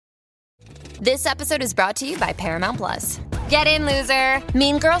This episode is brought to you by Paramount Plus. Get in, loser!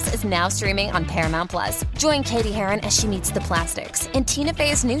 Mean Girls is now streaming on Paramount Plus. Join Katie Heron as she meets the plastics in Tina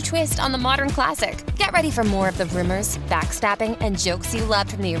Fey's new twist on the modern classic. Get ready for more of the rumors, backstabbing, and jokes you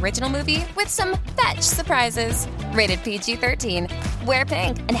loved from the original movie with some fetch surprises. Rated PG-13. Wear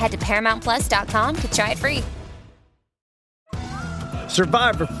pink and head to ParamountPlus.com to try it free.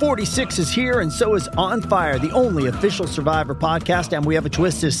 Survivor 46 is here, and so is On Fire, the only official Survivor podcast, and we have a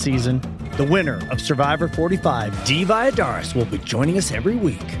twist this season. The winner of Survivor 45, Dee Valladares, will be joining us every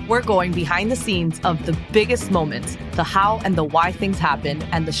week. We're going behind the scenes of the biggest moments, the how and the why things happen,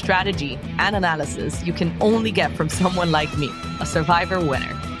 and the strategy and analysis you can only get from someone like me, a Survivor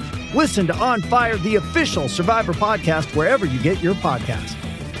winner. Listen to On Fire, the official Survivor podcast, wherever you get your podcast.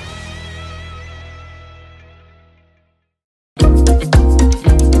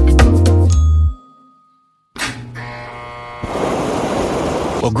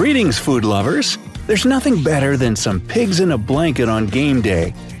 Well, greetings, food lovers. There's nothing better than some pigs in a blanket on game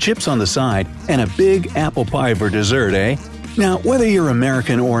day, chips on the side, and a big apple pie for dessert, eh? Now, whether you're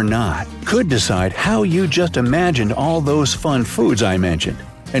American or not, could decide how you just imagined all those fun foods I mentioned.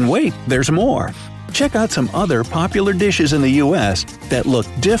 And wait, there's more. Check out some other popular dishes in the U.S. that look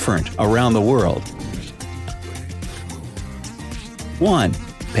different around the world. 1.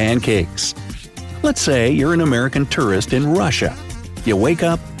 Pancakes. Let's say you're an American tourist in Russia. You wake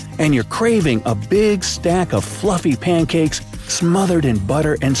up and you're craving a big stack of fluffy pancakes smothered in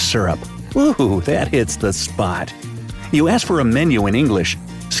butter and syrup. Ooh, that hits the spot. You ask for a menu in English,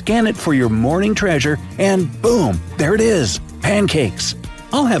 scan it for your morning treasure, and boom, there it is, pancakes.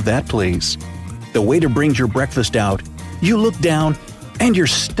 I'll have that, please. The waiter brings your breakfast out. You look down, and you're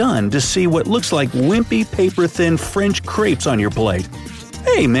stunned to see what looks like wimpy, paper-thin French crepes on your plate.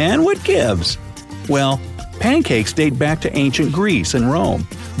 Hey man, what gives? Well, pancakes date back to ancient Greece and Rome.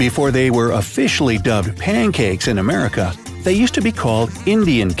 Before they were officially dubbed pancakes in America, they used to be called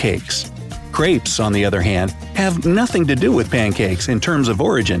Indian cakes. Crepes, on the other hand, have nothing to do with pancakes in terms of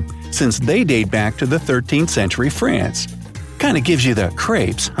origin, since they date back to the 13th century France. Kinda gives you the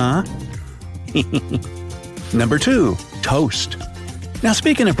crepes, huh? Number 2. Toast. Now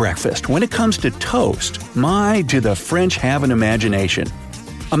speaking of breakfast, when it comes to toast, my, do the French have an imagination.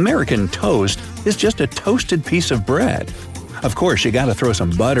 American toast is just a toasted piece of bread. Of course, you gotta throw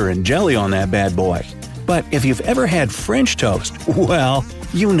some butter and jelly on that bad boy. But if you've ever had French toast, well,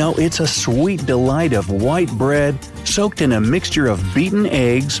 you know it's a sweet delight of white bread soaked in a mixture of beaten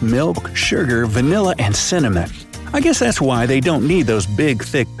eggs, milk, sugar, vanilla, and cinnamon. I guess that's why they don't need those big,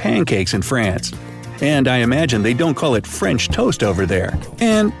 thick pancakes in France. And I imagine they don't call it French toast over there.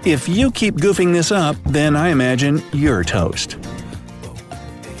 And if you keep goofing this up, then I imagine you're toast.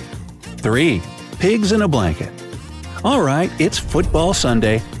 3. Pigs in a blanket. Alright, it's football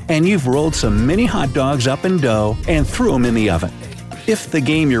Sunday, and you've rolled some mini hot dogs up in dough and threw them in the oven. If the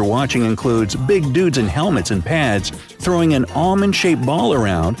game you're watching includes big dudes in helmets and pads throwing an almond-shaped ball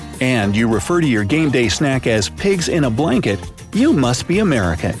around, and you refer to your game day snack as pigs in a blanket, you must be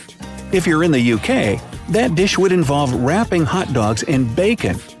American. If you're in the UK, that dish would involve wrapping hot dogs in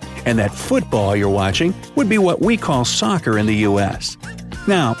bacon, and that football you're watching would be what we call soccer in the US.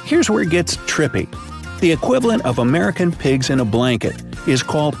 Now, here's where it gets trippy. The equivalent of American pigs in a blanket is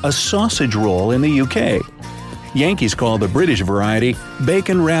called a sausage roll in the UK. Yankees call the British variety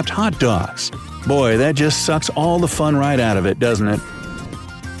bacon-wrapped hot dogs. Boy, that just sucks all the fun right out of it, doesn't it?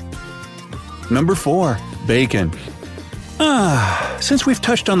 Number 4. Bacon. Since we've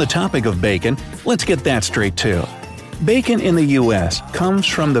touched on the topic of bacon, let's get that straight too. Bacon in the US comes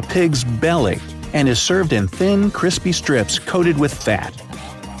from the pig's belly and is served in thin, crispy strips coated with fat.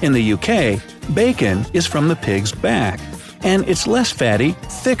 In the UK, bacon is from the pig's back, and it's less fatty,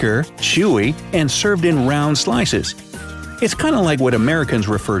 thicker, chewy, and served in round slices. It's kind of like what Americans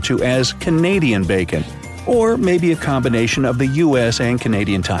refer to as Canadian bacon, or maybe a combination of the US and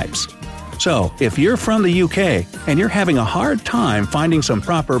Canadian types. So, if you're from the UK and you're having a hard time finding some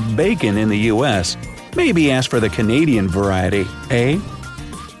proper bacon in the US, maybe ask for the Canadian variety, eh?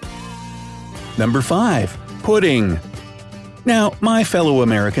 Number 5. Pudding. Now, my fellow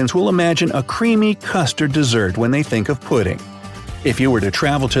Americans will imagine a creamy custard dessert when they think of pudding. If you were to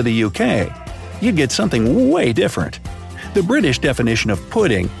travel to the UK, you'd get something way different. The British definition of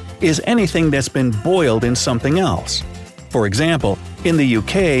pudding is anything that's been boiled in something else. For example, in the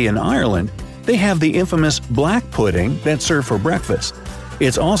UK and Ireland, they have the infamous black pudding that's served for breakfast.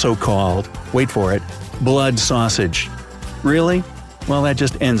 It's also called, wait for it, blood sausage. Really? Well, that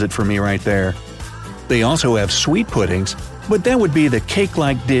just ends it for me right there. They also have sweet puddings, but that would be the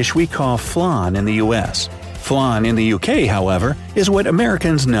cake-like dish we call flan in the US. Flan in the UK, however, is what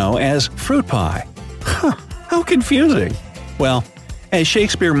Americans know as fruit pie. Huh, how confusing. Well, as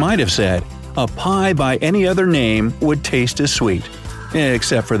Shakespeare might have said, a pie by any other name would taste as sweet.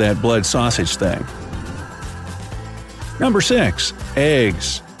 Except for that blood sausage thing. Number 6.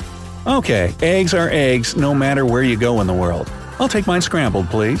 Eggs. Okay, eggs are eggs no matter where you go in the world. I'll take mine scrambled,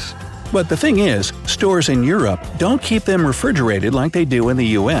 please. But the thing is, stores in Europe don't keep them refrigerated like they do in the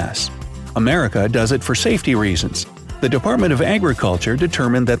US. America does it for safety reasons. The Department of Agriculture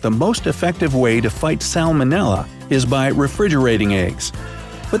determined that the most effective way to fight salmonella is by refrigerating eggs.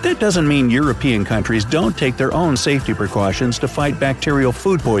 But that doesn't mean European countries don't take their own safety precautions to fight bacterial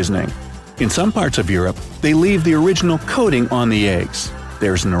food poisoning. In some parts of Europe, they leave the original coating on the eggs.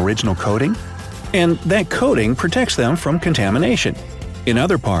 There's an original coating? And that coating protects them from contamination. In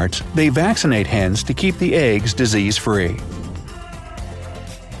other parts, they vaccinate hens to keep the eggs disease-free.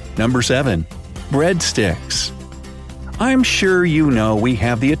 Number 7. Breadsticks. I'm sure you know we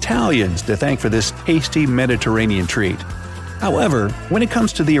have the Italians to thank for this tasty Mediterranean treat. However, when it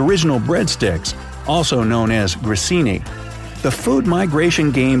comes to the original breadsticks, also known as grissini, the food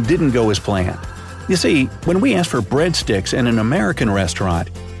migration game didn't go as planned. You see, when we ask for breadsticks in an American restaurant,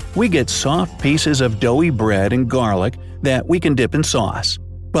 we get soft pieces of doughy bread and garlic that we can dip in sauce.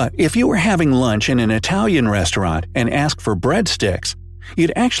 But if you were having lunch in an Italian restaurant and asked for breadsticks,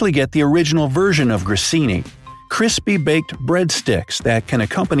 you'd actually get the original version of grissini, crispy baked breadsticks that can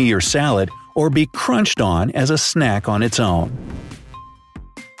accompany your salad or be crunched on as a snack on its own.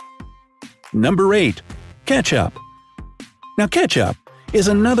 Number 8. Ketchup. Now ketchup is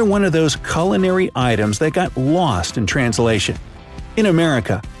another one of those culinary items that got lost in translation. In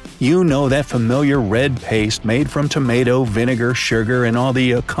America, you know that familiar red paste made from tomato, vinegar, sugar, and all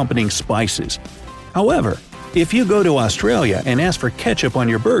the accompanying spices. However, if you go to Australia and ask for ketchup on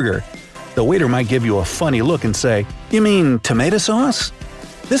your burger, the waiter might give you a funny look and say, "You mean tomato sauce?"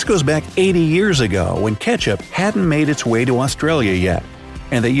 This goes back 80 years ago when ketchup hadn't made its way to Australia yet,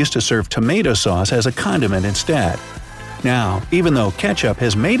 and they used to serve tomato sauce as a condiment instead. Now, even though ketchup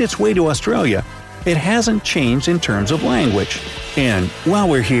has made its way to Australia, it hasn't changed in terms of language. And while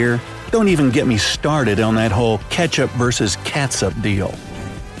we're here, don't even get me started on that whole ketchup versus catsup deal.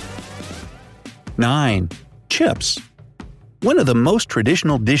 9. Chips. One of the most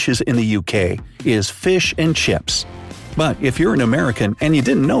traditional dishes in the UK is fish and chips. But if you're an American and you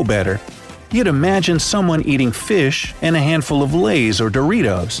didn't know better, you'd imagine someone eating fish and a handful of Lay's or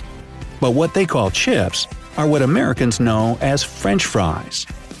Doritos. But what they call chips are what Americans know as French fries.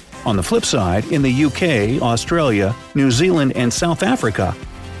 On the flip side, in the UK, Australia, New Zealand, and South Africa,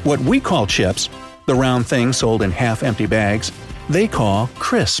 what we call chips, the round things sold in half-empty bags, they call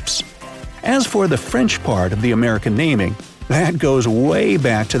crisps. As for the French part of the American naming, that goes way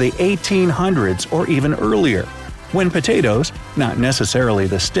back to the 1800s or even earlier, when potatoes, not necessarily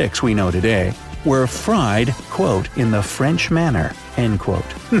the sticks we know today, were fried, quote, in the French manner, end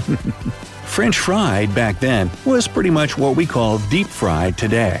quote. French fried back then was pretty much what we call deep fried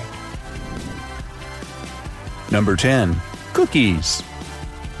today. Number 10. Cookies.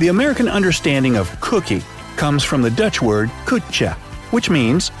 The American understanding of cookie comes from the Dutch word koekje, which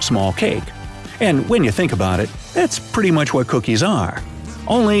means small cake. And when you think about it, that's pretty much what cookies are.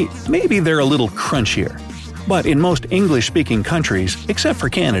 Only maybe they're a little crunchier. But in most English-speaking countries, except for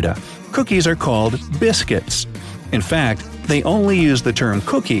Canada, cookies are called biscuits. In fact, they only use the term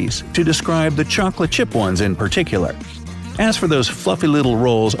cookies to describe the chocolate chip ones in particular. As for those fluffy little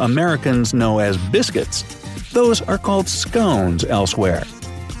rolls Americans know as biscuits, those are called scones elsewhere.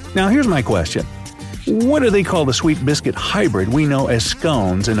 Now here's my question. What do they call the sweet biscuit hybrid we know as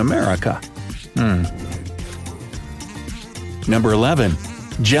scones in America? Number 11.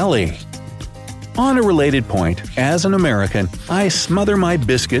 Jelly. On a related point, as an American, I smother my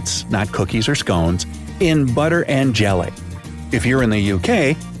biscuits, not cookies or scones, in butter and jelly. If you're in the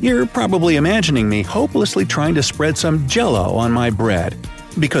UK, you're probably imagining me hopelessly trying to spread some Jell-O on my bread.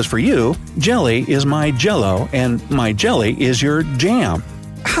 Because for you, jelly is my Jell-O and my jelly is your jam.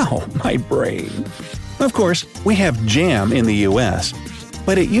 Ow, my brain. Of course, we have jam in the US,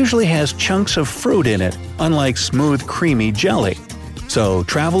 but it usually has chunks of fruit in it, unlike smooth, creamy jelly. So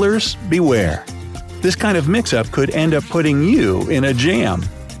travelers, beware. This kind of mix-up could end up putting you in a jam,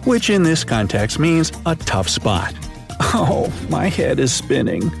 which in this context means a tough spot. Oh, my head is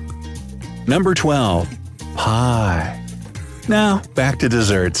spinning. Number 12. Pie. Now, back to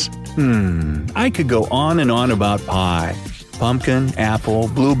desserts. I could go on and on about pie. Pumpkin, apple,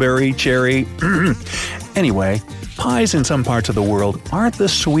 blueberry, cherry. Anyway, pies in some parts of the world aren't the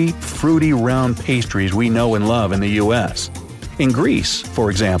sweet, fruity, round pastries we know and love in the US. In Greece, for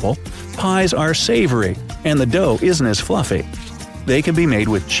example, pies are savory, and the dough isn't as fluffy. They can be made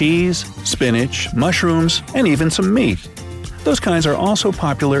with cheese, spinach, mushrooms, and even some meat. Those kinds are also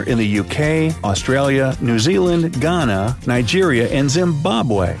popular in the UK, Australia, New Zealand, Ghana, Nigeria, and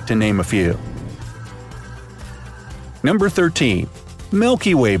Zimbabwe, to name a few. Number 13.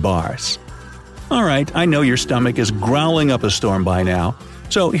 Milky Way bars. Alright, I know your stomach is growling up a storm by now,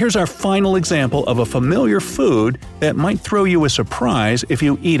 so here's our final example of a familiar food that might throw you a surprise if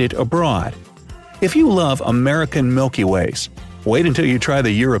you eat it abroad. If you love American Milky Ways, wait until you try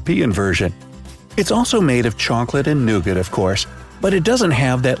the European version. It's also made of chocolate and nougat, of course, but it doesn't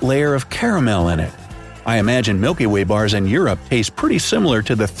have that layer of caramel in it. I imagine Milky Way bars in Europe taste pretty similar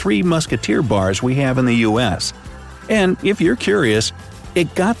to the Three Musketeer bars we have in the US. And if you're curious,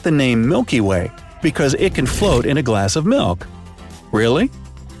 it got the name Milky Way because it can float in a glass of milk. Really?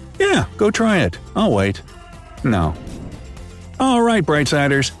 Yeah, go try it. I'll wait. No. Alright,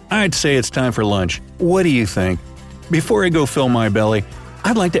 Brightsiders, I'd say it's time for lunch. What do you think? Before I go fill my belly,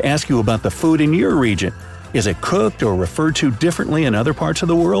 I'd like to ask you about the food in your region. Is it cooked or referred to differently in other parts of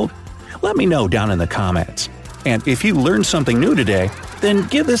the world? Let me know down in the comments. And if you learned something new today, then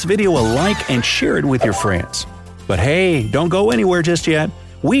give this video a like and share it with your friends. But hey, don't go anywhere just yet.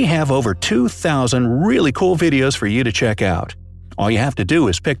 We have over 2,000 really cool videos for you to check out. All you have to do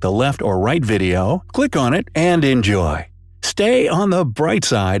is pick the left or right video, click on it, and enjoy. Stay on the bright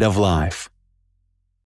side of life.